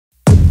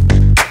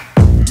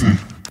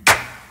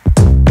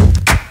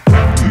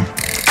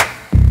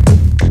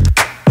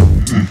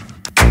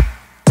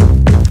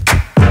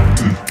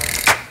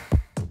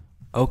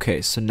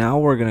Okay, so now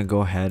we're going to go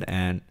ahead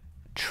and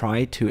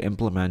try to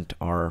implement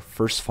our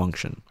first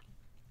function.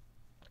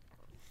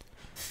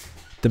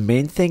 The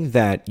main thing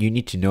that you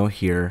need to know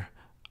here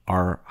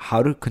are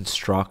how to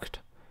construct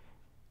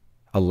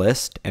a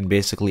list and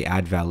basically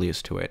add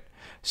values to it.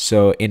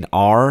 So in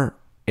R,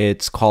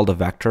 it's called a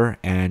vector,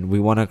 and we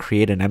want to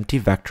create an empty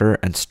vector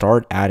and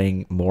start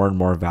adding more and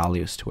more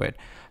values to it.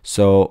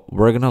 So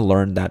we're going to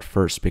learn that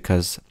first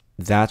because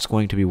that's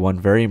going to be one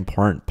very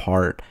important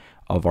part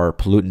of our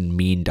pollutant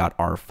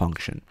mean.r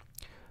function.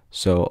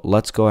 So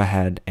let's go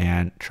ahead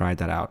and try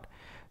that out.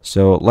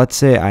 So let's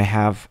say I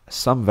have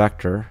some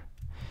vector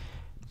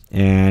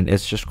and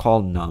it's just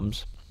called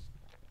nums,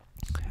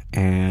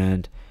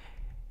 and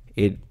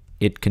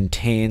it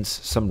contains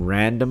some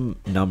random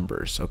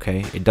numbers.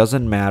 Okay, it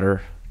doesn't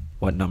matter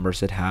what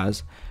numbers it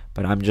has,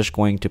 but I'm just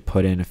going to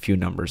put in a few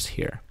numbers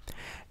here.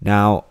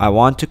 Now I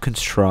want to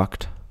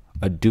construct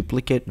a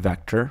duplicate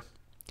vector,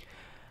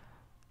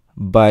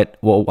 but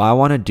what I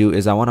want to do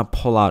is I want to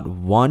pull out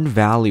one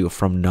value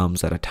from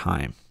nums at a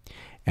time.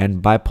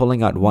 And by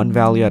pulling out one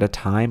value at a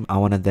time, I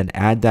want to then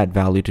add that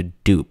value to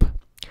dupe.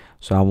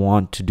 So I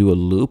want to do a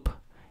loop,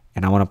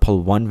 and I want to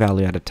pull one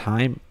value at a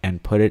time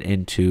and put it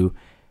into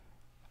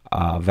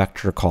a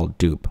vector called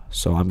dupe.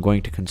 So I'm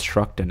going to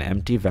construct an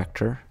empty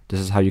vector. This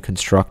is how you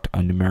construct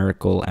a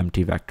numerical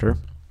empty vector.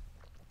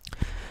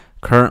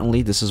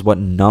 Currently, this is what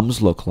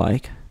nums look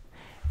like.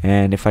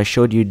 And if I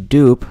showed you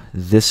dupe,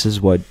 this is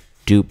what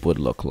dupe would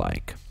look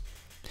like.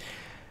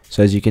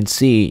 So as you can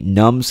see,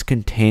 nums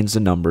contains the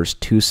numbers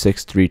 2,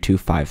 6, 3, 2,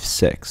 5,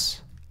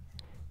 6.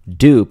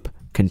 Dupe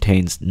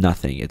contains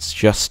nothing. It's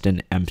just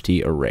an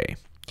empty array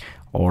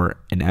or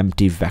an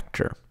empty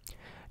vector.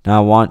 Now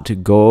I want to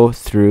go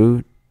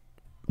through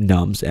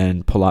nums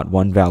and pull out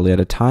one value at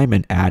a time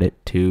and add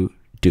it to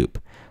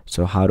dupe.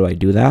 So how do I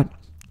do that?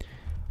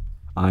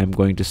 I'm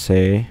going to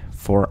say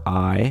for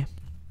I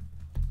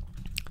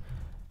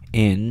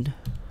in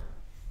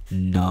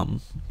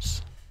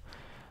nums.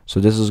 So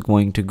this is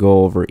going to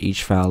go over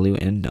each value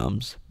in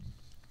nums.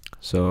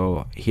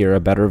 So here a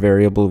better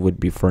variable would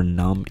be for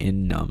num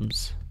in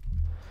nums.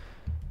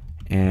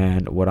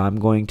 And what I'm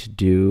going to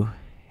do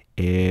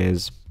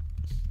is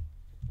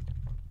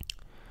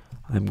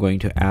I'm going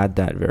to add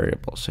that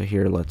variable. So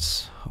here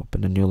let's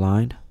open a new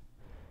line,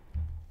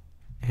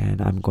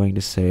 and I'm going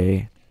to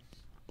say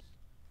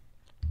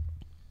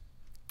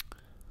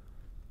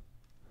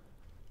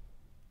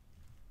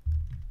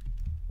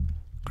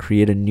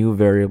create a new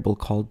variable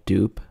called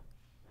dupe.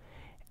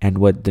 And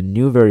what the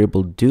new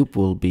variable dupe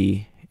will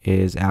be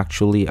is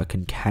actually a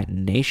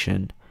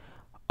concatenation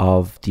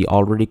of the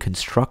already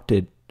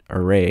constructed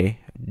array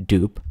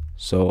dupe.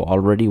 So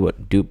already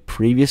what dupe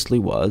previously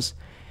was,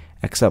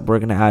 except we're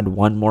going to add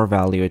one more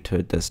value to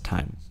it this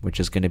time, which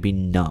is going to be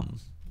num.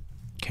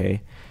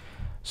 Okay,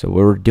 so what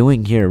we're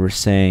doing here, we're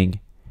saying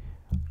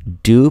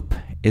dupe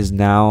is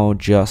now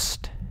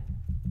just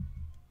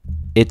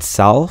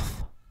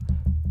itself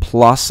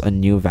plus a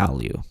new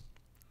value.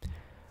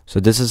 So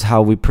this is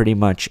how we pretty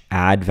much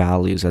add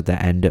values at the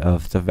end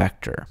of the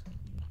vector.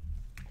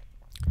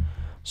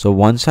 So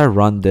once I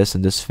run this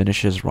and this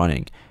finishes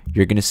running,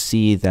 you're going to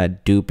see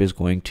that dupe is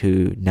going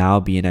to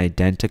now be an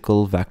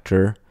identical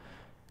vector,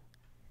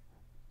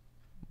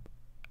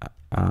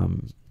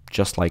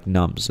 just like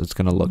nums. It's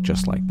going to look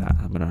just like that.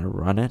 I'm going to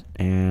run it,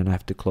 and I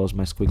have to close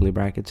my squiggly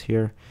brackets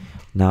here.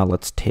 Now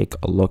let's take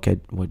a look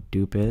at what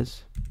dupe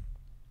is.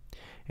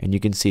 And you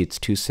can see it's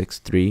 2, 6,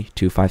 3,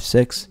 2, 5,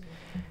 6.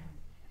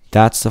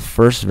 That's the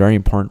first very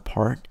important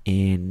part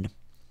in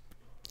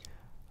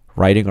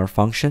writing our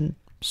function.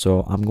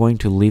 So I'm going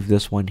to leave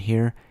this one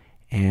here,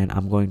 and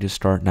I'm going to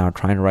start now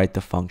trying to write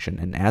the function.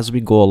 And as we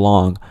go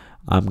along,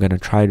 I'm going to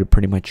try to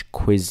pretty much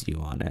quiz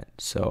you on it.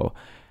 So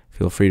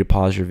feel free to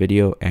pause your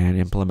video and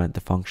implement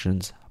the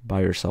functions by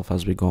yourself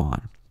as we go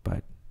on.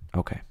 But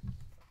okay.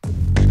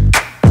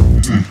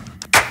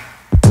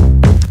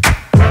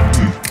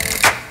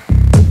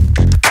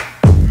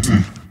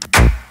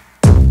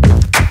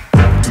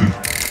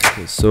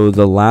 So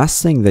the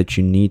last thing that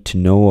you need to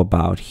know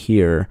about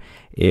here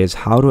is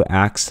how to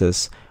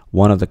access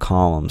one of the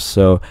columns.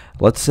 So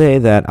let's say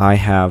that I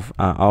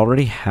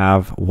already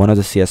have one of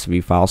the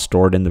CSV files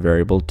stored in the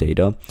variable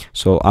data.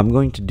 So I'm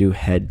going to do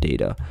head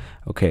data.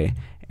 Okay,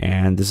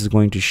 and this is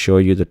going to show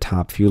you the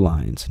top few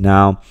lines.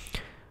 Now,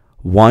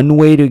 one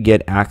way to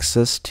get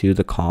access to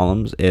the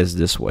columns is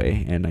this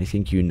way, and I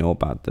think you know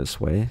about this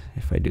way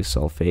if I do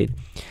sulfate.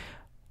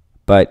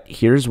 But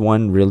here's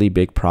one really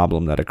big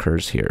problem that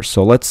occurs here.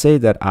 So let's say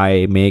that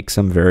I make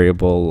some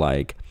variable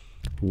like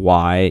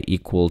y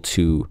equal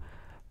to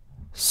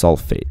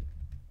sulfate.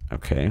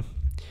 Okay,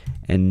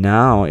 and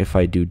now if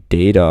I do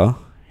data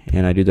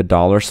and I do the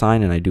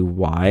 $ and I do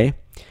y,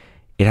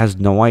 it has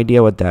no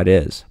idea what that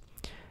is.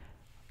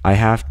 I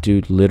have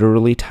to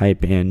literally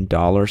type in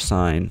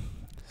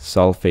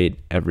 $sulfate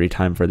every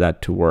time for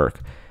that to work,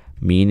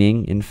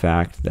 meaning in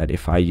fact that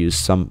if I use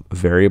some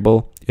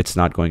variable, it's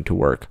not going to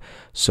work.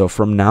 So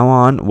from now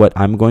on, what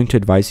I'm going to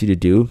advise you to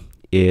do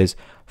is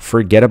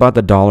forget about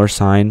the $,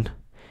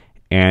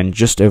 and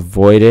just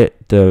avoid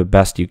it the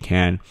best you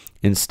can.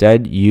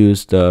 Instead,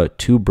 use the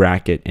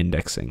 2-bracket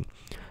indexing.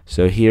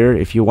 So here,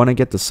 if you want to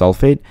get the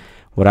sulfate,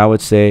 what I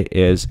would say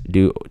is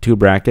do 2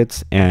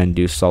 brackets and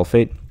do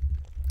sulfate.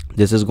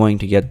 This is going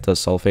to get the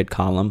sulfate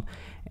column,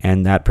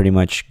 and that pretty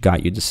much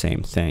got you the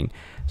same thing.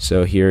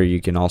 So here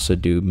you can also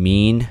do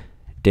mean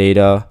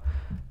data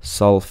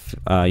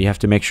you have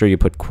to make sure you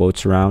put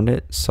quotes around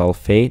it,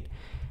 sulfate,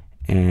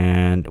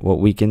 and what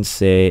we can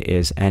say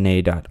is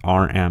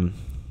na.rm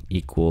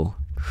equal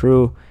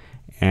true,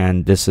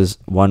 and this is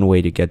one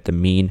way to get the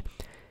mean.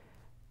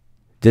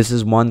 This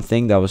is one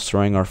thing that was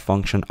throwing our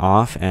function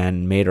off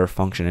and made our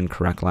function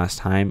incorrect last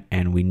time,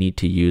 and we need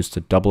to use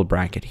the double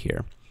bracket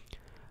here.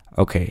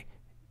 Okay,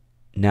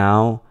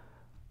 now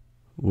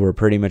we're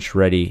pretty much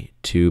ready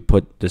to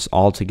put this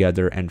all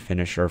together and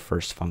finish our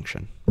first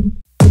function.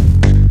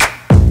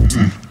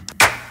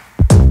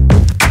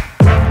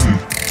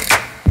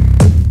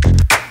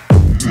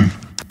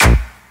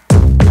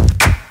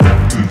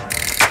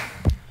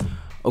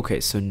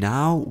 Okay, so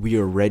now we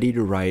are ready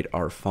to write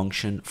our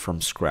function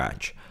from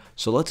scratch.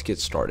 So let's get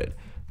started.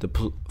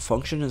 The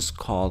function is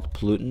called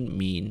pollutant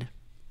mean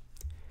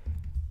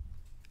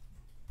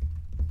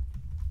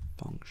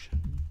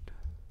function.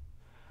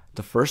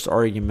 The first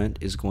argument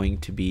is going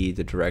to be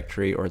the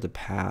directory or the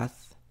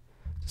path.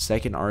 The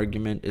second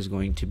argument is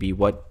going to be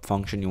what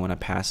function you want to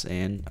pass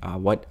in,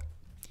 what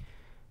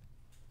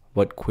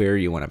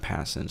query you want to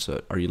pass in.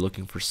 So are you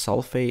looking for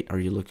sulfate? Are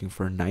you looking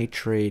for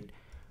nitrate?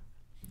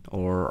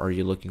 Or are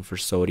you looking for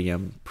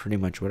sodium? Pretty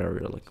much whatever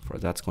you're looking for.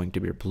 That's going to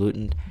be your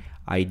pollutant.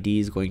 ID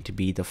is going to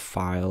be the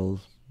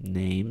file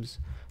names.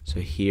 So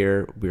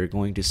here we're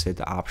going to say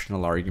the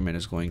optional argument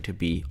is going to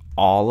be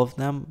all of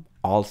them,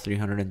 all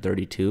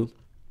 332,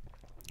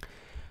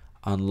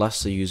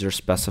 unless the user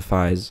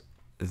specifies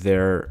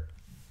their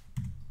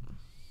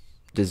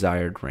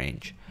desired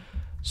range.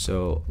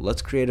 So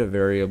let's create a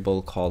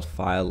variable called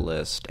file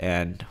list,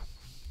 and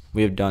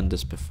we have done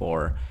this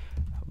before,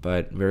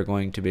 but we're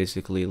going to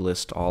basically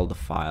list all the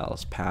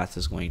files. Path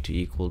is going to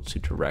equal to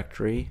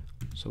directory,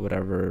 so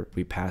whatever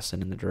we pass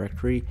in the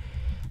directory.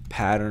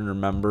 Pattern,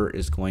 remember,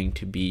 is going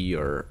to be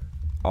your,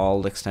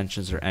 all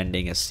extensions are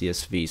ending as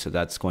CSV, so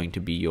that's going to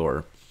be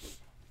your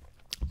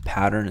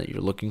pattern that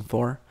you're looking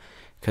for,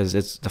 because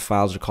it's the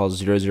files are called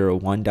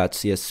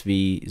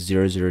 001.csv,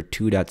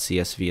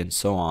 002.csv, and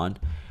so on.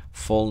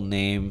 Full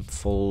name,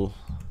 full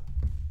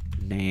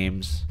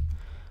names.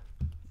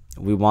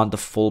 We want the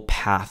full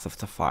path of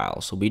the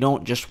file. So we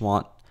don't just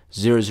want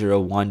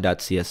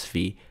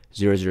 001.csv,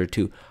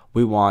 002.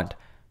 We want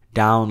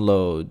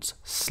downloads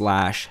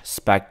 /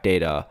 spec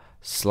data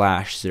 /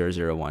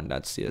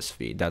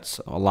 001.csv. That's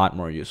a lot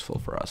more useful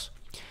for us.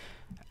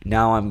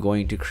 Now I'm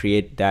going to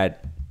create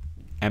that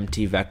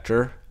empty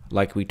vector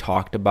like we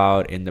talked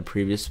about in the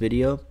previous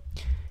video,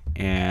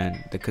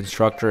 and the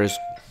constructor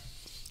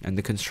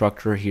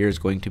here is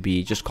going to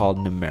be just called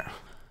numeric.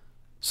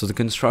 So the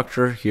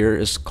constructor here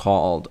is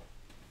called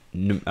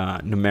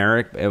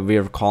numeric. We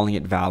are calling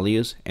it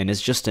values, and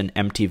it's just an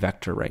empty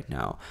vector right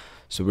now.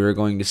 So we're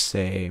going to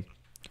say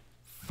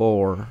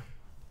for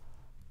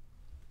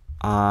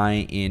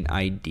I in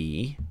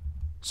ID.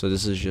 So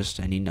this is just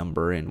any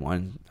number in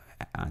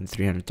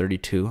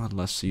 332,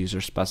 unless the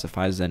user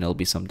specifies, then it'll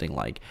be something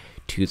like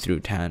 2 through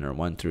 10 or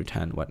 1 through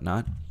 10,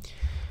 whatnot.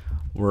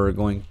 We're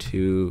going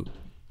to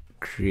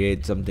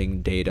create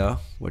something data,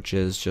 which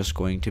is just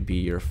going to be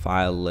your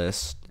file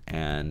list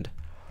and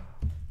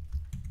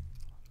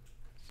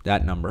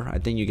that number. I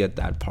think you get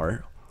that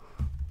part.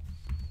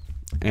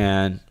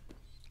 And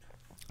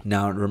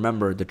now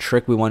remember, the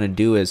trick we want to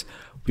do is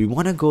we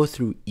want to go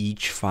through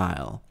each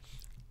file,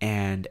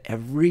 and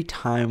every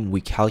time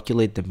we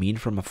calculate the mean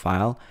from a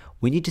file,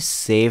 we need to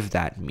save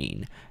that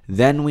mean.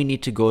 Then we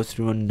need to go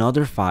through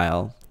another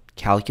file,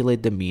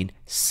 calculate the mean,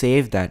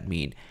 save that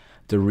mean.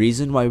 The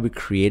reason why we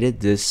created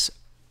this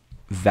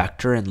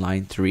vector in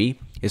line 3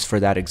 is for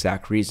that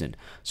exact reason.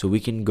 So we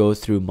can go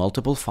through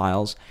multiple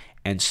files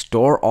and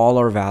store all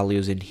our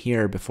values in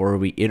here before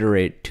we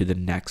iterate to the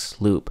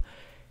next loop.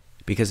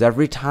 Because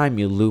every time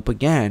you loop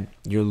again,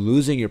 you're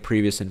losing your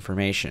previous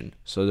information.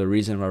 So the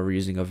reason why we're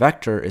using a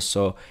vector is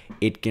so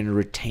it can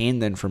retain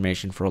the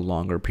information for a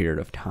longer period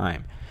of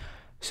time.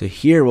 So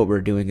here what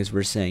we're doing is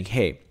we're saying,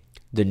 hey,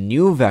 the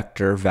new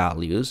vector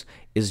values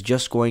is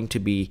just going to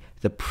be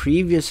the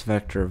previous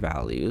vector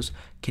values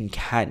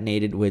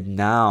concatenated with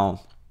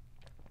now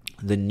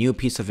the new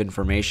piece of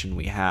information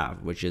we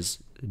have, which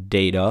is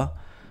data,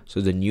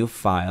 so the new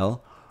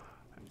file,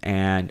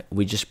 and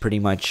we just pretty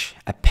much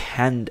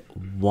append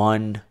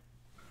one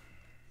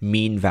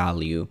mean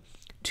value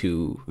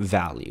to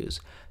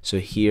values. So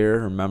here,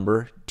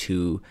 remember,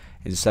 to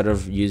instead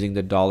of using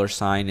the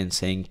 $sign and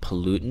saying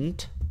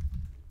pollutant,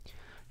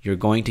 you're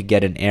going to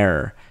get an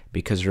error,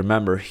 because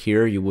remember,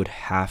 here you would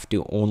have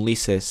to only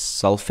say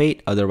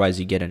sulfate, otherwise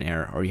you get an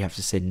error, or you have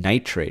to say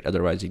nitrate,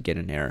 otherwise you get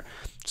an error.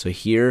 So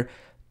here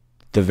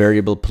the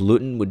variable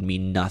pollutant would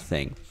mean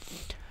nothing.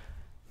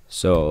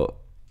 So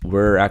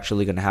we're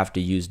actually going to have to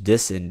use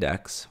this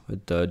index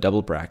with the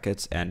double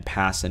brackets and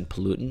pass in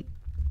pollutant.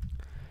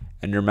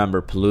 And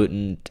remember,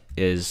 pollutant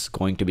is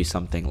going to be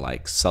something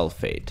like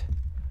sulfate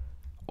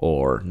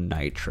or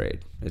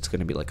nitrate. It's going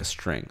to be like a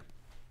string.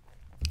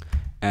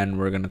 And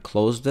we're going to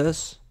close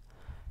this.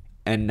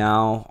 And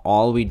now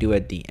all we do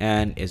at the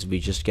end is we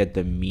just get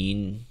the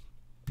mean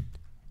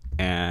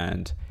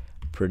and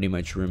pretty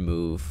much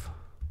remove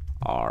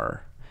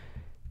our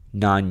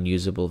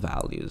non-usable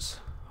values,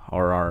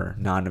 or our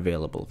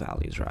non-available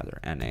values rather,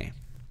 NA.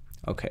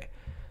 Okay,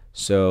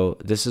 so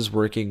this is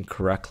working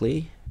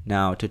correctly.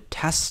 Now to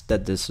test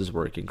that this is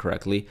working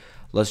correctly,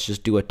 let's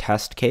just do a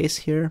test case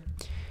here.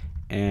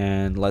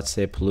 And let's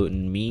say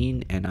pollutant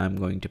mean, and I'm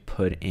going to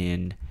put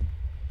in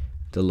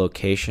the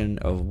location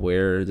of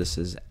where this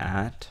is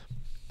at.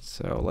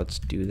 So let's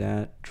do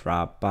that.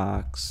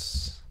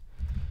 Dropbox,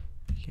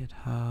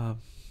 GitHub,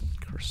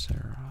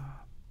 Coursera.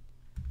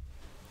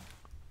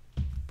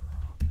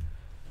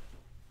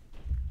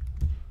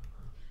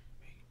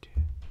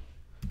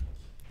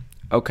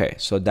 Okay,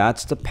 so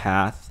that's the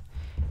path,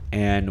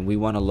 and we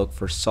want to look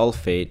for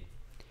sulfate.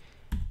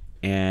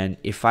 And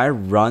if I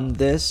run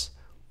this,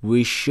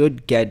 we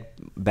should get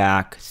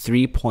back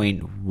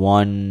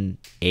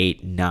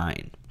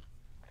 3.189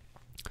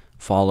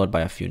 followed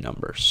by a few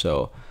numbers.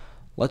 So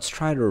let's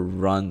try to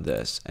run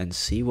this and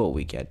see what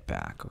we get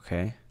back.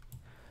 Okay,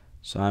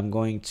 so I'm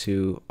going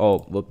to, oh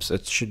whoops,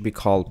 it should be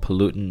called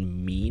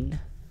pollutant mean.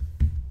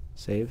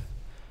 Save.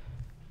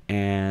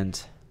 And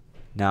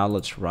now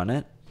let's run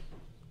it.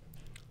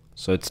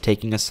 So it's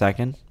taking a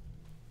second,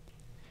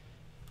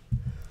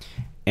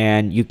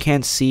 and you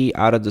can't see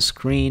out of the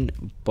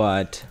screen,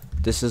 but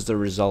this is the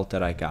result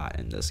that I got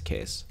in this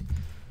case,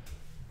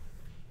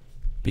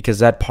 because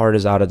that part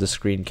is out of the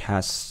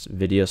screencast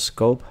video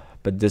scope,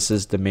 but this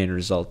is the main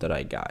result that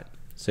I got.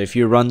 So if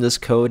you run this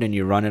code and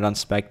you run it on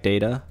spec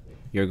data,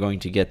 you're going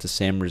to get the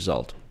same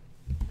result.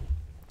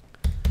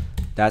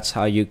 That's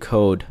how you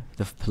code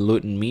the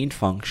pollutant mean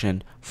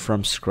function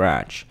from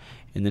scratch.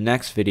 In the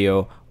next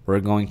video, we're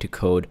going to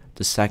code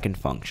the second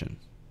function.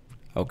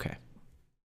 Okay.